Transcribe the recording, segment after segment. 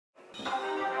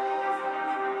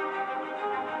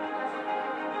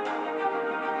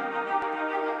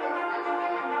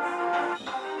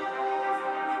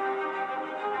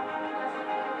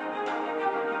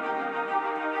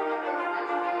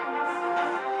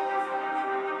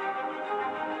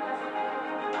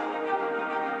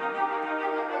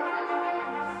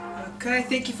Okay,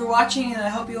 thank you for watching, and I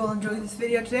hope you all enjoyed this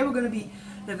video. Today we're going to be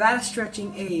Nevada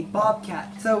stretching a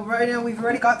bobcat. So right now we've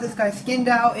already got this guy skinned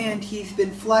out and he's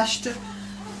been fleshed.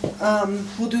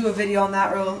 We'll do a video on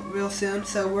that real soon.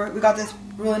 So we got this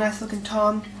really nice looking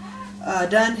Tom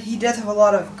done. He does have a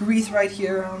lot of grease right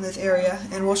here on this area,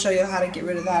 and we'll show you how to get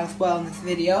rid of that as well in this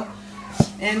video.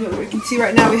 And what we can see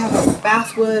right now, we have a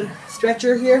basswood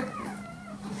stretcher here.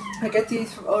 I get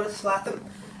these from Otis Latham.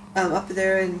 Up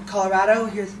there in Colorado.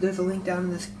 There's a link down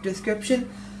in the description.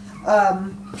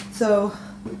 So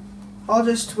what I'll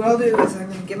do is I'm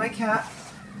going to get my cat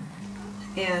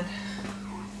and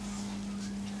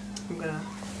I'm going to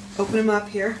open him up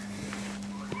here,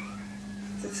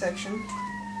 this section,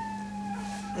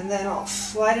 and then I'll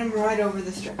slide him right over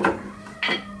the stretcher.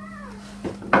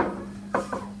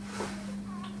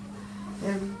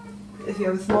 And if you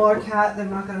have a smaller cat, they're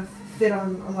not going to fit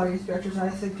on a lot of your stretchers. I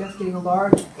suggest getting a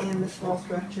large and a small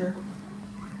stretcher.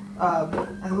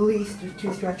 At least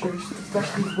 2 stretchers,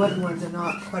 especially these wooden ones are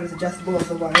not quite as adjustable as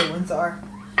the wire ones are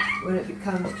when it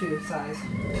comes to size.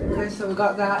 Okay, so we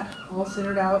got that all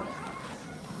centered out.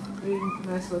 Pretty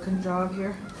nice looking job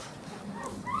here.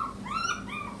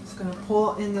 Just gonna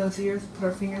pull in those ears, put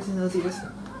our fingers in those ears,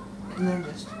 and then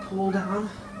just pull down.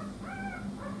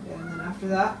 And then after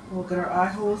that, we'll get our eye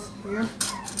holes here.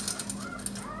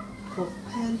 Pull the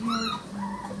pin here.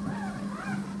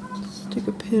 Stick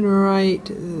a pin right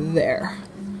there.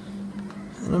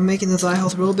 And I'm making those eye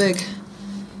holes real big.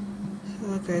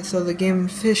 Okay, so the game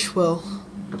and fish will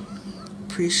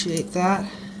appreciate that,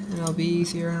 and it'll be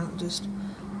easier and it'll just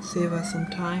save us some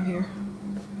time here.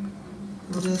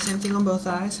 We'll do the same thing on both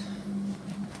eyes.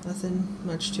 Nothing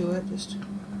much to it, just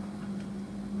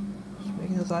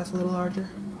making those eyes a little larger.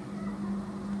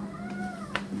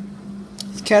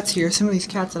 Cats here, some of these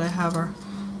cats that I have are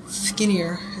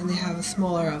skinnier and they have a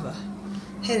smaller of a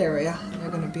head area, and they're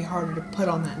going to be harder to put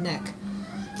on that neck,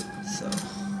 so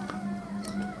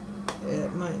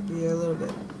it might be a little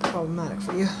bit problematic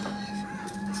for you.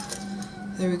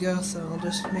 There we go, so I'll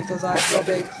just make those eyes real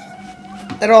big.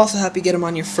 That'll also help you get them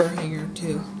on your fur hanger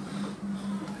too.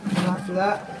 And after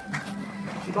that,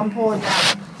 keep on pulling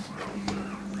down.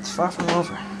 It's far from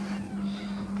over.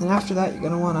 Then after that, you're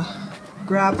going to want to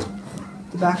grab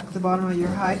the bottom of your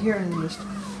hide here and just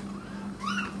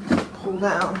pull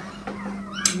down.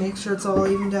 Make sure it's all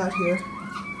evened out here.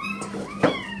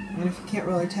 And if you can't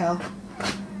really tell,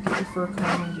 get your fur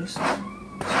comb and just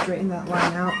straighten that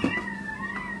line out.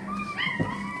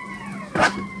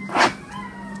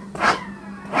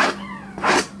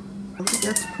 I think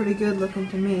that's pretty good looking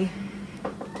to me.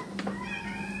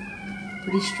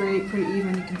 Pretty straight, pretty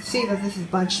even. You can see that this is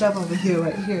bunched up over here,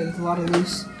 right here. There's a lot of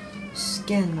loose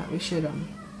skin that we should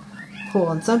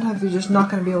pull, and sometimes you're just not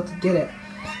going to be able to get it,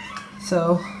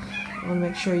 so you want to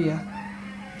make sure you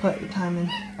put your time and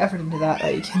effort into that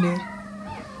you can do it.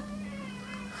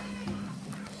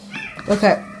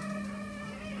 Okay,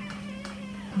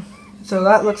 so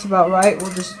that looks about right.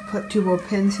 We'll just put 2 more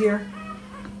pins here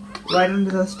right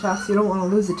under those tufts. You don't want to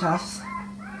lose the tufts.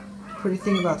 Pretty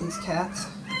thing about these cats,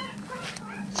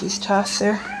 these tufts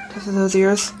there, tufts of those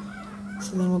ears.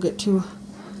 So then we'll get 2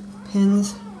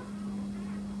 pins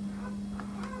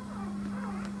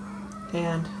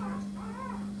and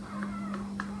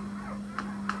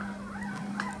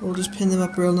we'll just pin them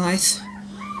up real nice.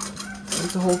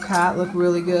 Make the whole cat look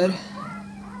really good.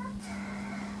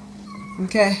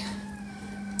 Okay,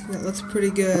 that looks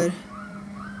pretty good.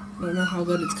 I don't know how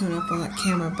good it's coming up on that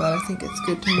camera, but I think it's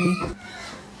good to me.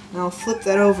 Now I'll flip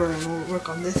that over and we'll work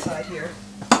on this side here.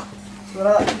 So what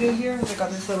I like to do here is I got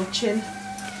this little chin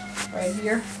right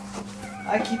here.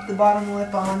 I keep the bottom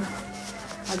lip on.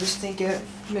 I just think it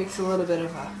makes a little bit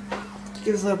of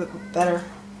gives a little bit better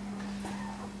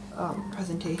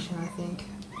presentation, I think.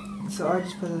 So I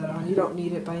just put that on. You don't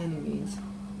need it by any means,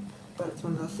 but it's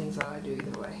one of those things that I do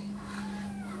either way.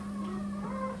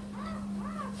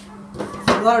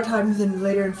 So a lot of times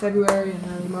later in February and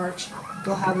early March,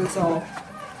 they'll have this all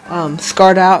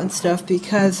scarred out and stuff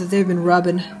because they've been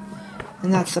rubbing,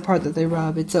 and that's the part that they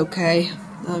rub. It's okay.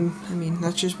 I mean,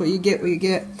 that's just what you get.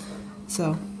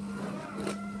 So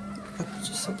that's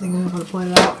just something I want to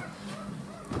point out.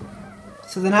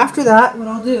 So then after that, what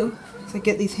I'll do is I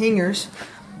get these hangers,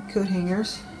 coat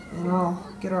hangers, and I'll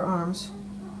get our arms.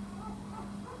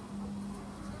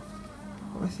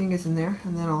 Put my fingers in there,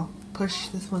 and then I'll push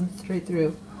this one straight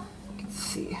through. You can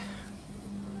see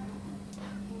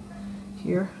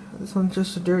here. This one's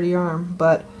just a dirty arm,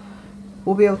 but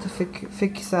we'll be able to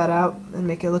fix that out and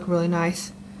make it look really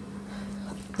nice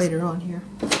later on here.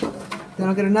 Then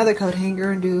I'll get another coat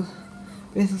hanger and do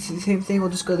basically the same thing.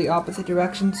 We'll just go the opposite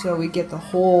direction so we get the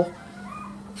whole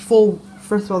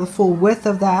first of all, the full width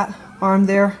of that arm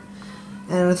there,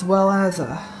 and as well as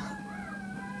a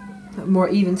more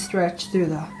even stretch through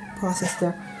the process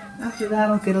there. After that,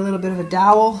 I'll get a little bit of a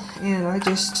dowel, and I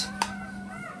just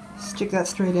stick that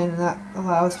straight in, and that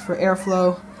allows for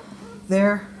airflow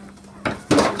there.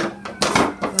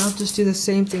 And I'll just do the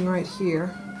same thing right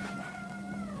here.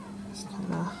 Just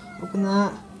kind of open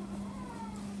that,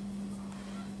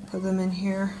 put them in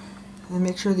here, and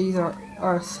make sure these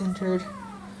are centered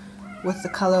with the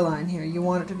color line here. You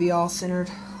want it to be all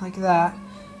centered like that.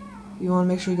 You want to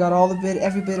make sure you got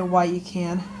every bit of white you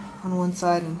can on one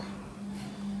side and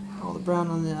all the brown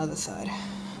on the other side.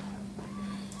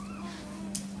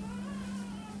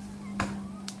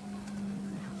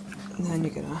 And then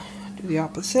you're gonna do the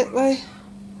opposite way.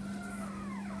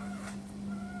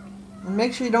 And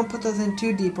make sure you don't put those in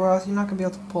too deep, or else you're not gonna be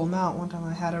able to pull them out. One time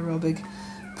I had a real big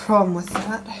problem with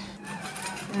that.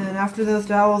 And after those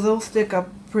dowels, they'll stick up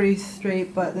pretty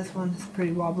straight, but this one's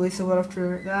pretty wobbly. So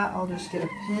after that, I'll just get a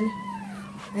pin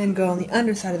and go on the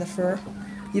underside of the fur.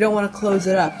 You don't want to close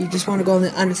it up. You just want to go on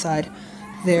the underside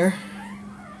there.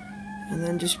 And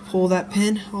then just pull that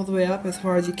pin all the way up as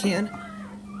far as you can.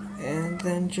 And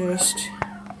then just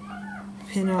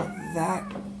pin out that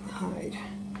hide.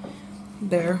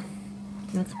 There.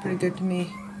 Looks pretty good to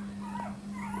me.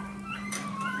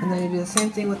 And then you do the same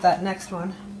thing with that next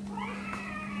one.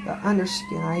 The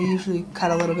underskin. I usually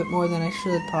cut a little bit more than I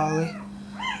should probably.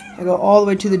 I go all the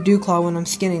way to the dew claw when I'm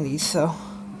skinning these, so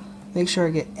make sure I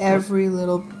get every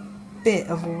little bit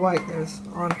of white there's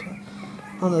on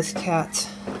those cats.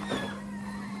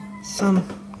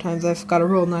 Sometimes I've got a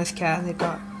real nice cat and they've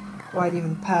got white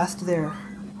even past their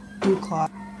dew claw,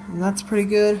 and that's pretty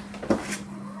good.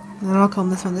 And then I'll comb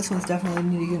this one. This one's definitely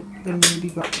going to need to be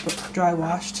dry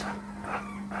washed.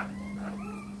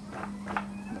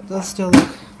 But those still look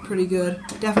pretty good.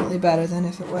 Definitely better than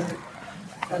if it wasn't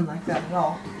done like that at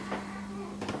all.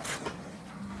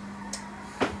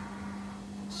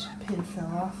 Pin fell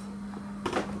off.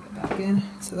 Put it back in.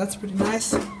 So that's pretty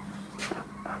nice.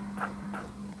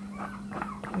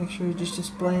 Make sure you're just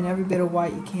displaying every bit of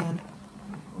white you can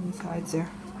on these hides there.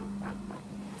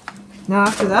 Now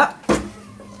after that,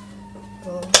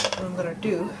 what I'm going to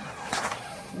do,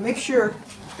 make sure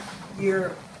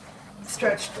you're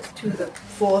stretched to the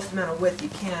fullest amount of width you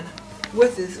can.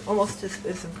 Width is almost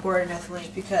as important as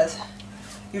length, because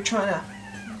you're trying to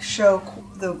show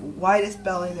the widest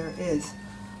belly there is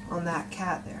on that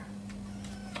cat there.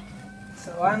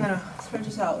 So I'm going to stretch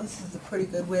this out. This is a pretty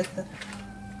good width.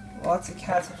 Lots of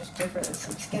cats are just different. There's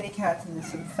some skinny cats and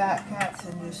there's some fat cats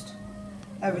and just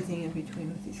everything in between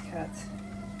with these cats.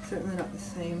 Certainly not the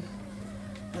same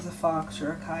as a fox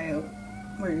or a coyote,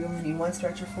 where you only need one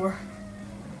stretcher for.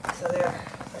 So there,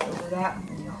 I'll do that, and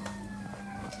then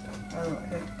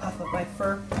I'll puff up my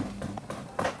fur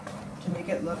to make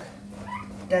it look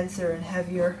denser and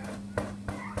heavier,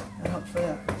 and hope for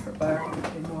that for butter a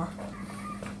bit more.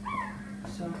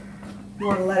 So you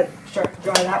want to let it start to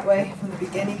dry that way from the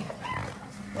beginning,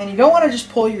 and you don't want to just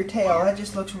pull your tail. That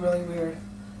just looks really weird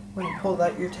when you pull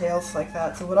out your tails like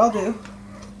that. So what I'll do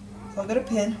is I'll get a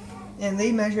pin, and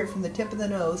they measure it from the tip of the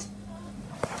nose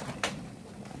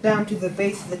down to the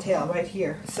base of the tail right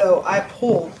here. So I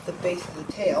pull the base of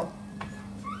the tail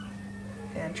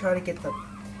and try to get the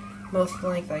most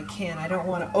length I can. I don't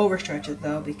want to overstretch it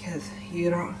though, because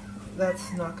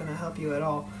that's not going to help you at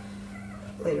all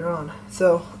later on.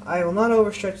 So I will not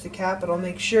overstretch the cat, but I'll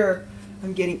make sure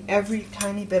I'm getting every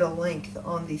tiny bit of length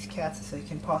on these cats as I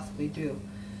can possibly do.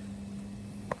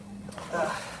 And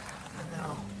then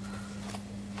I'll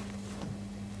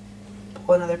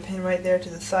pull another pin right there to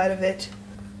the side of it,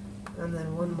 and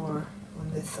then one more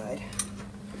on this side,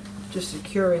 just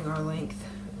securing our length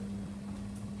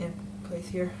in place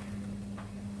here.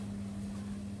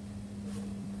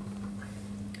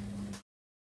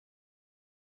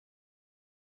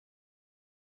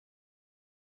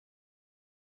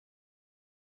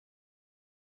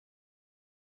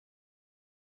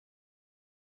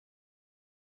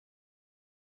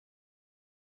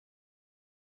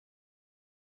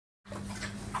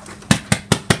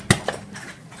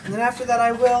 And then after that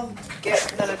I will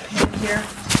get another pin here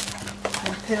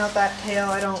and pin out that tail.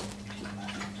 I don't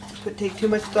take too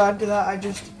much thought into that. I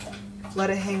just let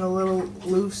it hang a little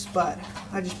loose, but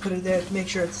I just put it there to make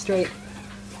sure it's straight.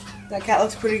 That cat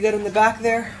looks pretty good in the back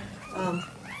there.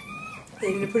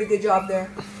 They did a pretty good job there.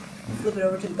 Flip it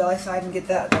over to the belly side and get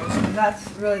that. That's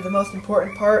really the most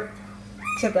important part,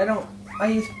 except I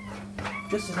use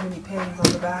just as many pins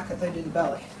on the back as I do the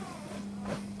belly.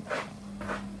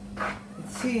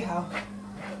 See how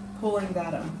pulling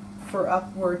that fur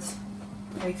upwards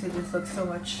makes it just look so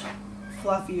much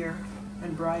fluffier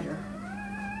and brighter.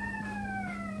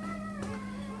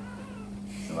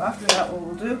 So after that, what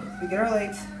we'll do is we get our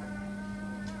legs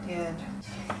and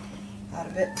out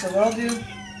of it. So what I'll do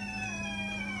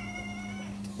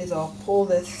is I'll pull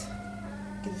this,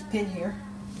 get this pin here,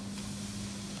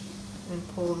 and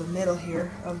pull the middle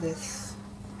here of this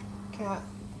cat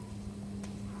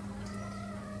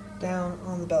down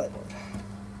on the belly board.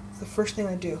 It's the first thing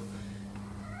I do.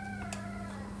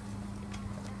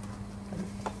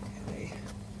 Okay.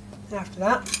 And after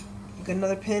that, you get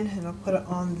another pin and I'll put it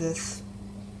on this,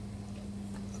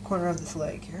 the corner of this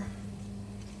leg here.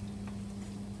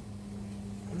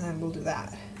 And then we'll do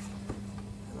that.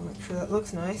 I'll make sure that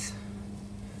looks nice.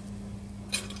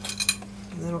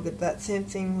 And then we'll get that same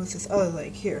thing with this other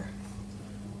leg here.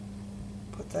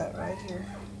 Put that right here.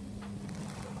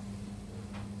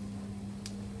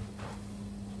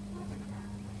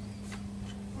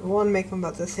 We want to make them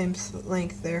about the same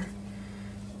length there.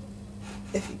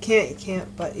 If you can't, you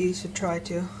can't, but you should try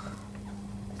to.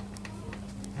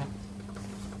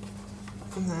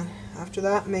 And then after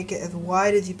that, make it as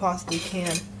wide as you possibly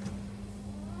can.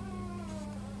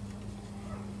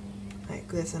 Like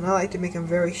this. And I like to make them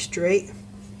very straight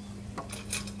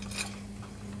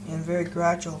and very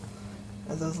gradual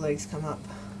as those legs come up.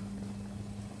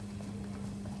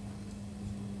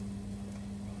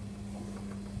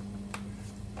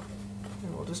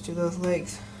 And we'll just do those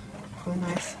legs really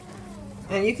nice.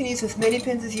 And you can use as many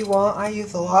pins as you want. I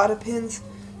use a lot of pins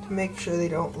to make sure they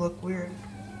don't look weird.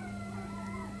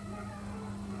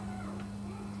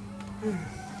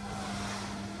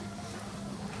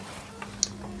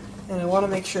 And I want to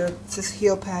make sure it's this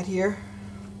heel pad here.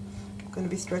 I'm going to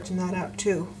be stretching that out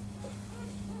too.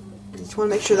 I just want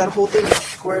to make sure that whole thing is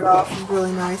squared off and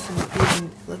really nice and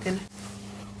even looking.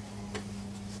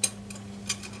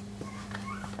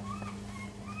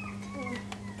 Okay.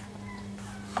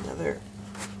 Another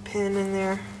pin in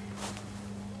there.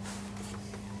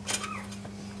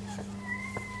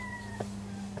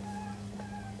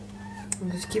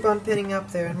 And just keep on pinning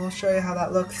up there and we'll show you how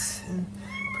that looks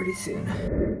pretty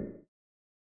soon.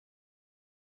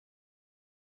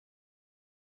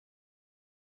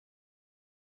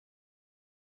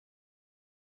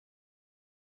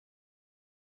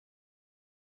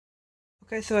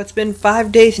 Okay, so it's been 5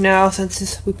 days now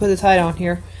since we put this hide on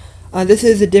here. This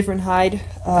is a different hide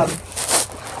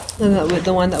than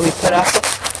the one that we put up.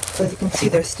 So as you can see,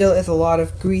 there still is a lot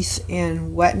of grease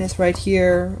and wetness right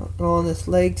here on this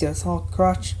leg. Yeah, it's all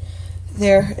crotch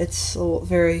there. It's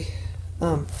very,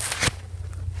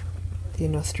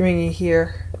 stringy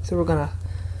here. So we're gonna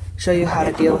show you how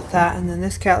to deal with that. And then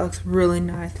this cat looks really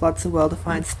nice. Lots of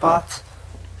well-defined spots.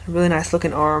 Really nice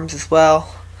looking arms as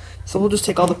well. So we'll just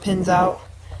take all the pins out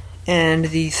and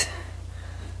these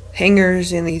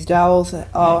hangers and these dowels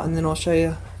out, and then I'll show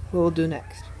you what we'll do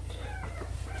next.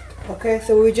 Okay,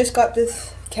 so we just got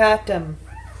this cat,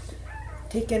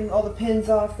 taken all the pins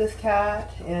off this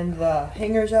cat and the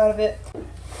hangers out of it.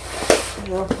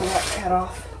 And I'll pull that cat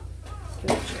off.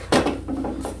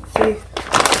 See,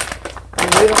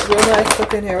 real nice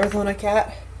looking Arizona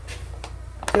cat.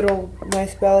 Good old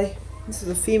nice belly. This is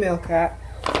a female cat.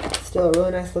 Still a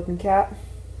really nice looking cat.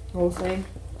 Whole thing.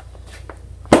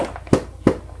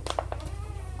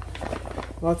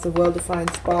 Lots of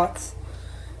well-defined spots.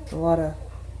 A lot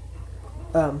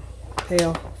of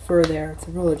pale fur there. It's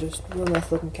a real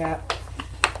nice looking cat.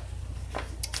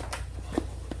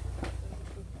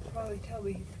 Probably tell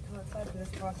we come outside for this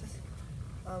process.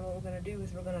 What we're gonna do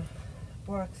is we're gonna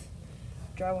borax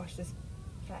dry wash this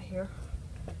cat here,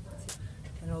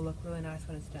 and it'll look really nice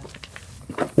when it's done.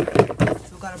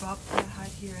 So we've got a bobcat hide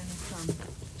here and some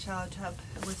shallow tub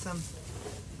with some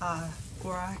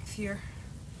borax here.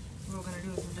 What we're going to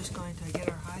do is we're just going to get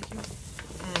our hide here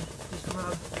and just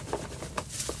rub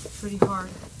pretty hard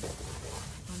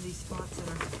on these spots that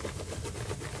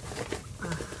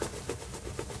are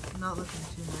not looking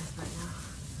too nice right now.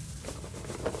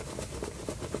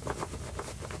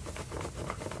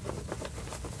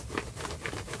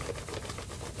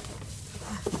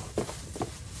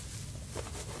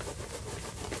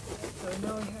 So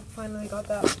now we have finally got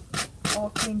that all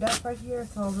cleaned up right here.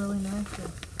 It's all really nice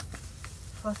and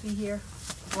fluffy here.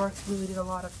 The borax really did a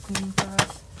lot of cleaning for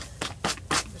us.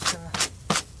 Just gonna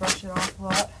brush it off a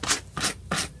lot.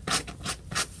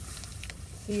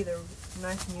 See, they're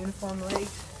nice and uniform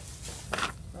legs.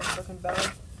 Nice looking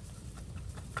belly.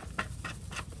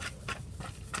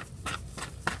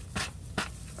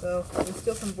 So there's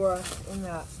still some borax in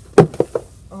that,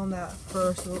 on that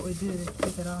fur. So what we do is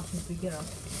take it off as we get a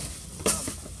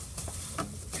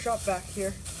shop back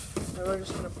here. And we're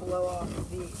just gonna blow off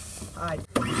the hide.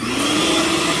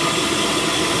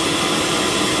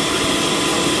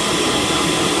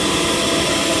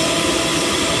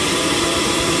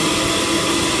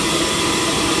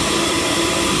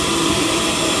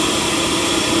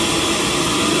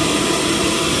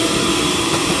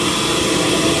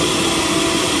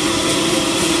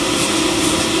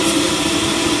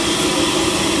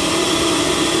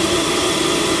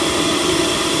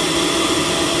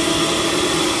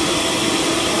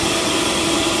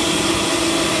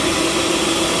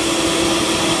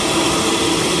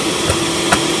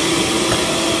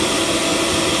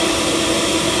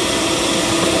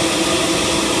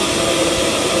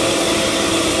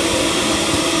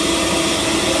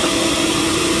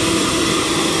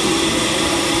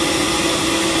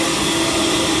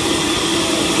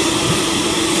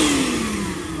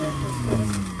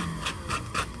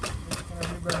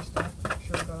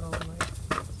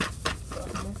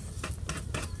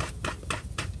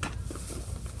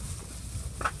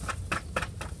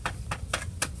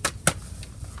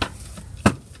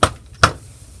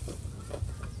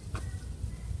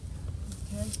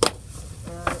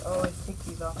 Take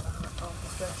these off the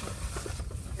stretcher.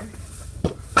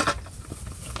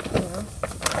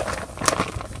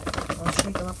 I'll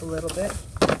shake them up a little bit.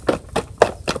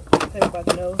 Hit it by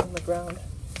the nose on the ground.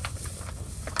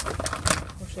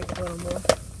 We'll shake it a little more.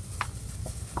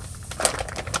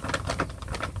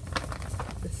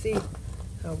 Let's see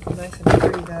how nice and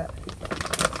pretty that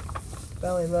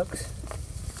belly looks.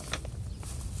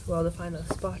 Well defined those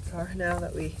spots are now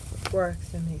that we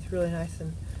worked, and he's really nice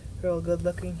and real good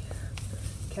looking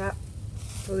cap.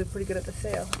 Really pretty good at the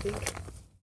sail, I think.